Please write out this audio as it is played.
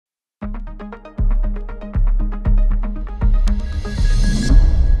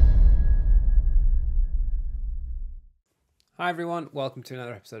Hi everyone, welcome to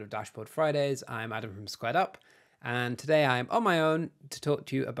another episode of Dashboard Fridays. I'm Adam from Squared Up, and today I'm on my own to talk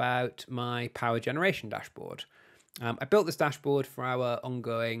to you about my power generation dashboard. I built this dashboard for our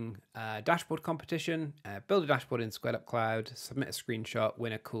ongoing dashboard competition. Build a dashboard in Squared Up Cloud, submit a screenshot,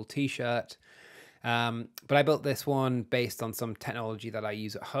 win a cool t-shirt. But I built this one based on some technology that I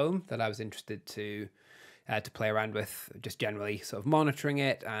use at home that I was interested to play around with, just generally sort of monitoring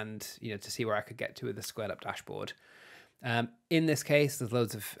it and to see where I could get to with the Squared Up dashboard. In this case, there's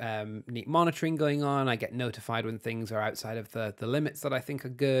loads of neat monitoring going on. I get notified when things are outside of the limits that I think are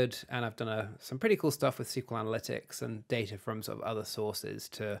good. And I've done some pretty cool stuff with SQL Analytics and data from sort of other sources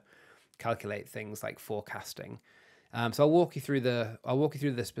to calculate things like forecasting. So I'll walk you through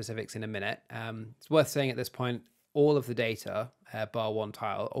the specifics in a minute. It's worth saying at this point, all of the data, bar one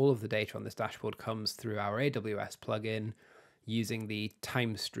tile, all of the data on this dashboard comes through our AWS plugin using the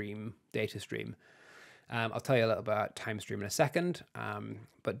time stream data stream. I'll tell you a little about TimeStream in a second,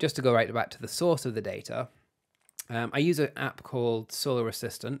 but just to go right back to the source of the data, I use an app called Solar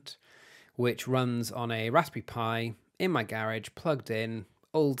Assistant, which runs on a Raspberry Pi in my garage, plugged in,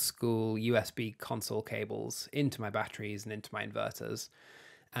 old school USB console cables into my batteries and into my inverters.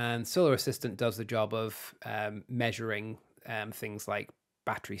 And Solar Assistant does the job of measuring things like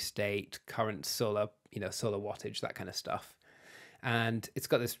battery state, current solar wattage, that kind of stuff. And it's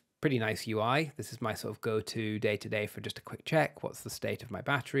got this pretty nice UI. This is my sort of go-to day-to-day for just a quick check. What's the state of my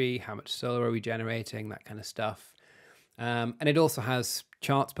battery? How much solar are we generating? That kind of stuff. And it also has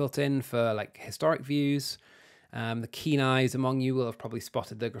charts built in for like historic views. The keen eyes among you will have probably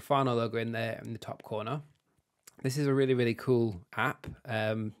spotted the Grafana logo in there in the top corner. This is a really, really cool app.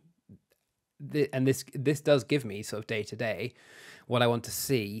 And this does give me sort of day-to-day what I want to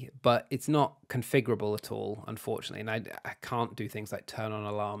see, but it's not configurable at all, unfortunately. And I can't do things like turn on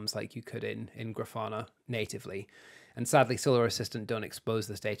alarms like you could in Grafana natively. And sadly, Solar Assistant don't expose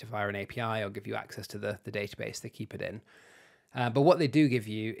this data via an API or give you access to the database they keep it in. But what they do give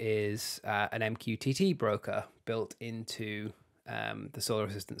you is an MQTT broker built into the Solar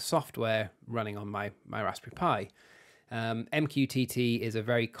Assistant software running on my Raspberry Pi. MQTT is a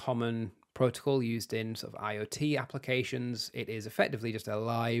very common protocol used in sort of IoT applications. It is effectively just a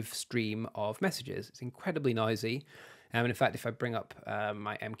live stream of messages. It's incredibly noisy. And in fact, if I bring up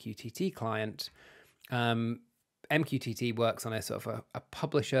my MQTT client, MQTT works on a sort of a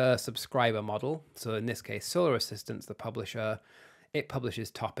publisher subscriber model. So in this case, Solar Assistant's the publisher. It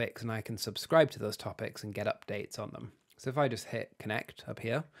publishes topics and I can subscribe to those topics and get updates on them. So if I just hit connect up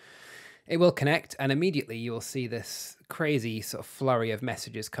here, it will connect, and immediately you will see this crazy sort of flurry of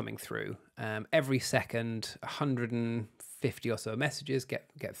messages coming through. Every second, 150 or so messages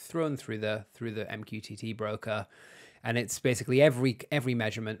get thrown through the MQTT broker, and it's basically every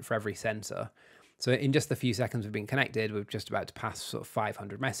measurement for every sensor. So in just the few seconds we've been connected, we're just about to pass sort of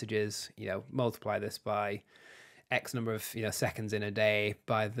 500 messages. Multiply this by X number of seconds in a day,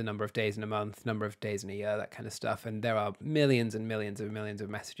 by the number of days in a month, number of days in a year, that kind of stuff. And there are millions and millions and millions of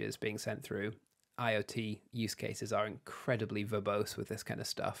messages being sent through. IoT use cases are incredibly verbose with this kind of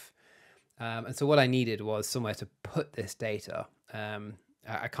stuff. And so what I needed was somewhere to put this data.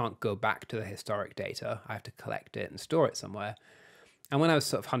 I can't go back to the historic data. I have to collect it and store it somewhere. And when I was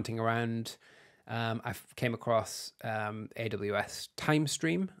sort of hunting around, I came across AWS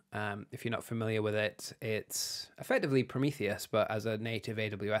TimeStream. If you're not familiar with it, it's effectively Prometheus, but as a native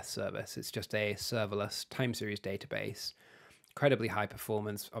AWS service. It's just a serverless time series database, incredibly high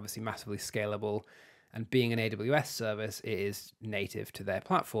performance, obviously massively scalable. And being an AWS service, it is native to their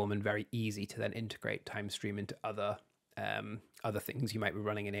platform and very easy to then integrate TimeStream into other things you might be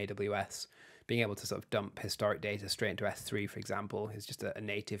running in AWS. Being able to sort of dump historic data straight into S3, for example, is just a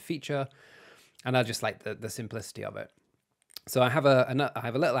native feature. And I just like the simplicity of it. So I have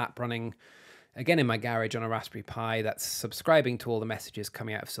a little app running, again, in my garage on a Raspberry Pi that's subscribing to all the messages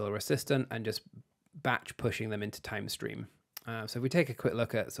coming out of Solar Assistant and just batch pushing them into TimeStream. So if we take a quick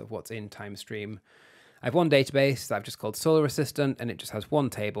look at sort of what's in TimeStream, I have one database that I've just called Solar Assistant, and it just has one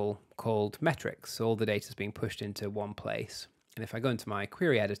table called metrics. So all the data is being pushed into one place. And if I go into my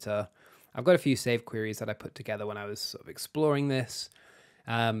query editor, I've got a few saved queries that I put together when I was sort of exploring this.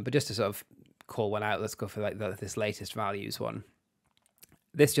 But just to sort of call one out, let's go for like this latest values one.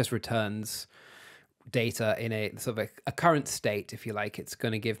 This just returns data in a sort of a current state, if you like. It's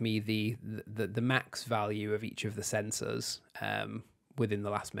going to give me the max value of each of the sensors within the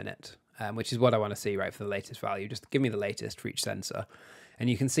last minute, which is what I want to see, right, for the latest value. Just give me the latest for each sensor. And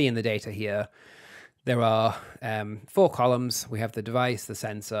you can see in the data here, there are 4 columns. We have the device, the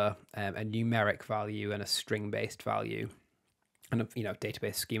sensor, a numeric value, and a string-based value. And,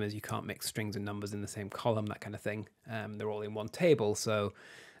 database schemas, you can't mix strings and numbers in the same column, that kind of thing. They're all in one table. So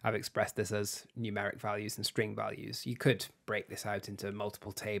I've expressed this as numeric values and string values. You could break this out into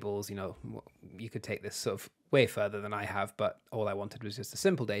multiple tables. You could take this sort of way further than I have, but all I wanted was just a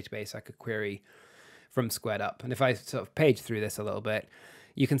simple database I could query from Squared Up. And if I sort of page through this a little bit,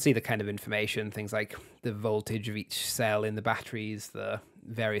 you can see the kind of information, things like the voltage of each cell in the batteries, the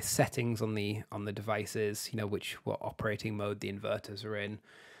various settings on the devices, what operating mode the inverters are in.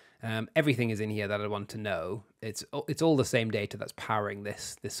 Everything is in here that I want to know. It's all the same data that's powering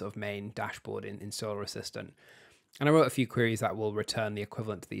this sort of main dashboard in Solar Assistant. And I wrote a few queries that will return the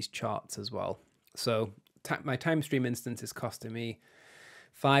equivalent to these charts as well. So my time stream instance is costing me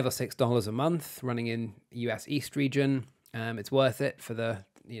 $5 or $6 a month running in US East region. It's worth it for the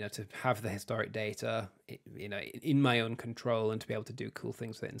to have the historic data in my own control and to be able to do cool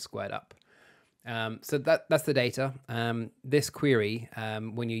things with it in Squared Up. So that's the data. This query,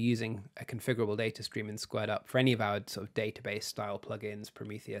 when you're using a configurable data stream in Squared Up for any of our sort of database style plugins,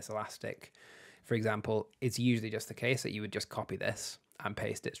 Prometheus, Elastic, for example, it's usually just the case that you would just copy this and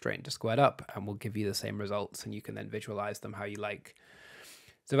paste it straight into Squared Up, and we'll give you the same results, and you can then visualize them how you like.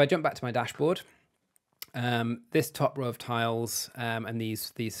 So if I jump back to my dashboard, this top row of tiles and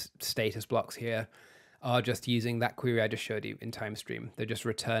these status blocks here are just using that query I just showed you in TimeStream. They're just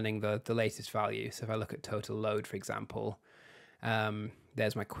returning the latest value. So if I look at total load, for example,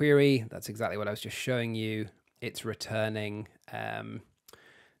 there's my query. That's exactly what I was just showing you. It's returning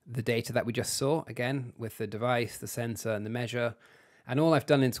the data that we just saw, again, with the device, the sensor, and the measure. And all I've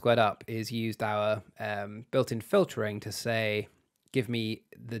done in Squared Up is used our built-in filtering to say, give me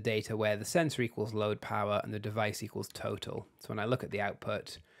the data where the sensor equals load power and the device equals total. So when I look at the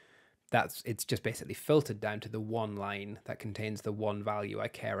output, it's just basically filtered down to the one line that contains the one value I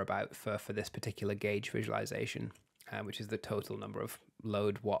care about for this particular gauge visualization, which is the total number of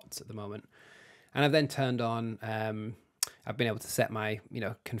load watts at the moment. And I've then turned on, I've been able to set my,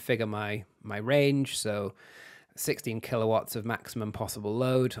 configure my range. So 16 kilowatts of maximum possible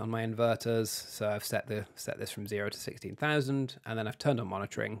load on my inverters. So I've set this from 0 to 16,000, and then I've turned on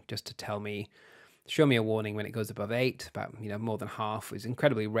monitoring just to show me a warning when it goes above 8, about more than half. It's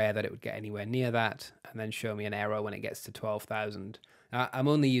incredibly rare that it would get anywhere near that, and then show me an error when it gets to 12,000. I'm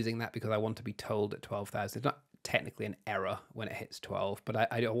only using that because I want to be told at 12,000. It's not technically an error when it hits 12, but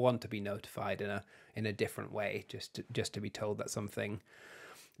I want to be notified in a different way, just to be told that something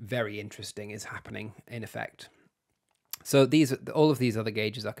very interesting is happening in effect. So all of these other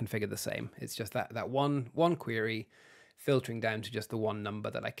gauges are configured the same. It's just that one query filtering down to just the one number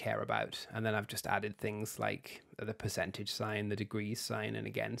that I care about. And then I've just added things like the percentage sign, the degrees sign, and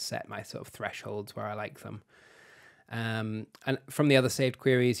again, set my sort of thresholds where I like them. And from the other saved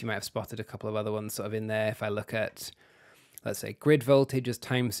queries, you might have spotted a couple of other ones sort of in there. If I look at, let's say, grid voltage as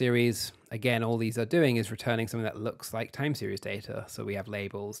time series, again, all these are doing is returning something that looks like time series data. So we have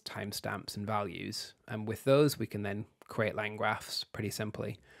labels, timestamps, and values. And with those, we can then create line graphs pretty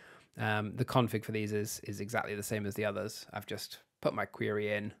simply. The config for these is exactly the same as the others. I've just put my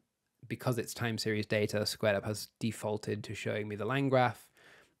query in. Because it's time series data, Squared Up has defaulted to showing me the line graph.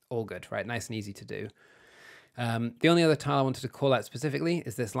 All good, right? Nice and easy to do. The only other tile I wanted to call out specifically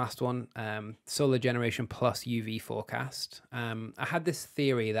is this last one, solar generation plus UV forecast. I had this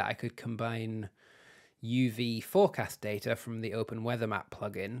theory that I could combine UV forecast data from the Open Weather Map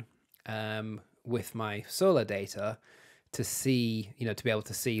plugin with my solar data to see, to be able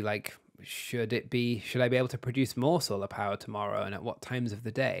to see, like, should I be able to produce more solar power tomorrow and at what times of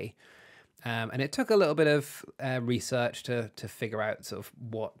the day? And it took a little bit of research to figure out sort of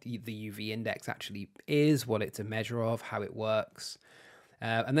what the UV index actually is, what it's a measure of, how it works.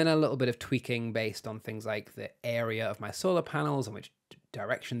 And then a little bit of tweaking based on things like the area of my solar panels and which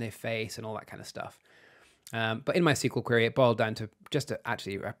direction they face and all that kind of stuff. But in my SQL query, it boiled down to just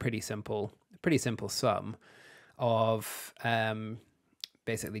actually a pretty simple sum of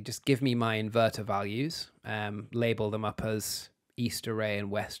basically just give me my inverter values, label them up as east array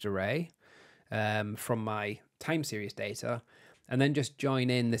and west array from my time series data, and then just join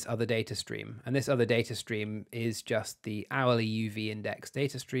in this other data stream. And this other data stream is just the hourly UV index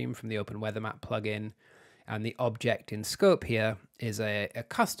data stream from the Open Weather Map plugin. And the object in scope here is a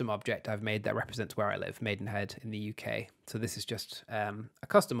custom object I've made that represents where I live, Maidenhead in the UK. So this is just a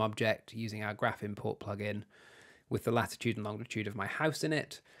custom object using our graph import plugin with the latitude and longitude of my house in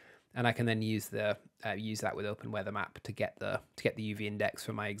it. And I can then use that with Open Weather Map to get the UV index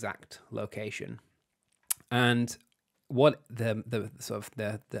for my exact location. And what the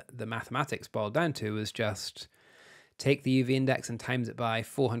mathematics boiled down to was just take the UV index and times it by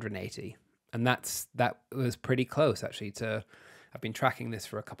 480. And that was pretty close actually to I've been tracking this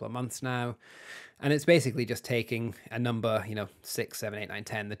for a couple of months now, and it's basically just taking a number, 6, 7, 8, 9,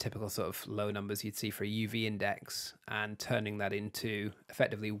 10, the typical sort of low numbers you'd see for a UV index, and turning that into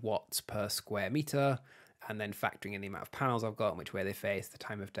effectively watts per square meter, and then factoring in the amount of panels I've got, and which way they face, the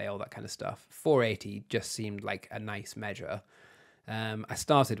time of day, all that kind of stuff. 480 just seemed like a nice measure. I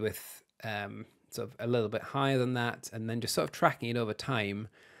started with sort of a little bit higher than that, and then just sort of tracking it over time.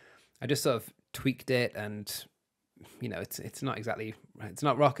 I just sort of tweaked it, and it's not exactly, it's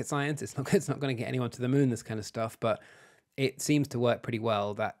not rocket science. It's not going to get anyone to the moon, this kind of stuff, but it seems to work pretty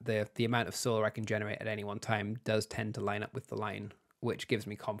well. That the amount of solar I can generate at any one time does tend to line up with the line, which gives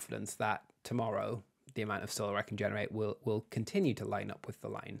me confidence that tomorrow the amount of solar I can generate will continue to line up with the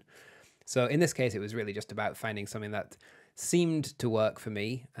line. So in this case, it was really just about finding something that seemed to work for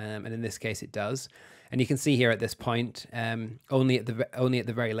me, and in this case it does. And you can see here at this point, only at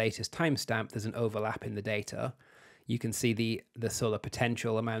the very latest timestamp, there's an overlap in the data. You can see the solar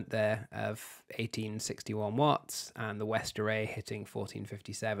potential amount there of 1861 watts, and the west array hitting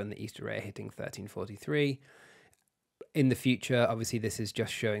 1457, the east array hitting 1343. In the future, obviously, this is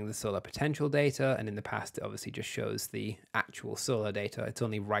just showing the solar potential data, and in the past, it obviously just shows the actual solar data. It's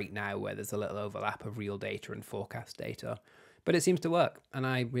only right now where there's a little overlap of real data and forecast data, but it seems to work, and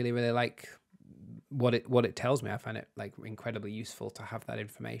I really, really like what it tells me. I find it like incredibly useful to have that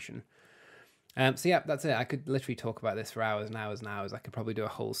information. So yeah, that's it. I could literally talk about this for hours and hours and hours. I could probably do a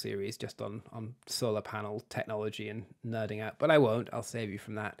whole series just on solar panel technology and nerding out, but I won't. I'll save you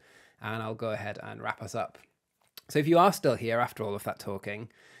from that, and I'll go ahead and wrap us up. So if you are still here after all of that talking,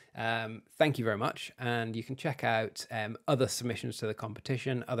 thank you very much. And you can check out other submissions to the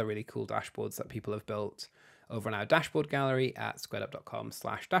competition, other really cool dashboards that people have built over on our dashboard gallery at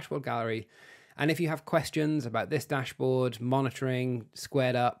squaredup.com/dashboard gallery. And if you have questions about this dashboard, monitoring,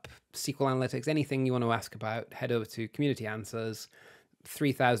 Squared Up, SQL Analytics, anything you want to ask about, head over to Community Answers,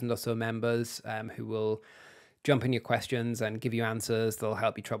 3,000 or so members who will jump in your questions and give you answers. They'll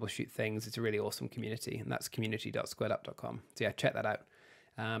help you troubleshoot things. It's a really awesome community, and that's community.squaredup.com. So yeah, check that out.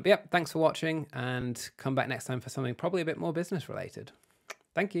 But yeah, thanks for watching, and come back next time for something probably a bit more business related.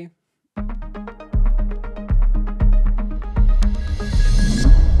 Thank you.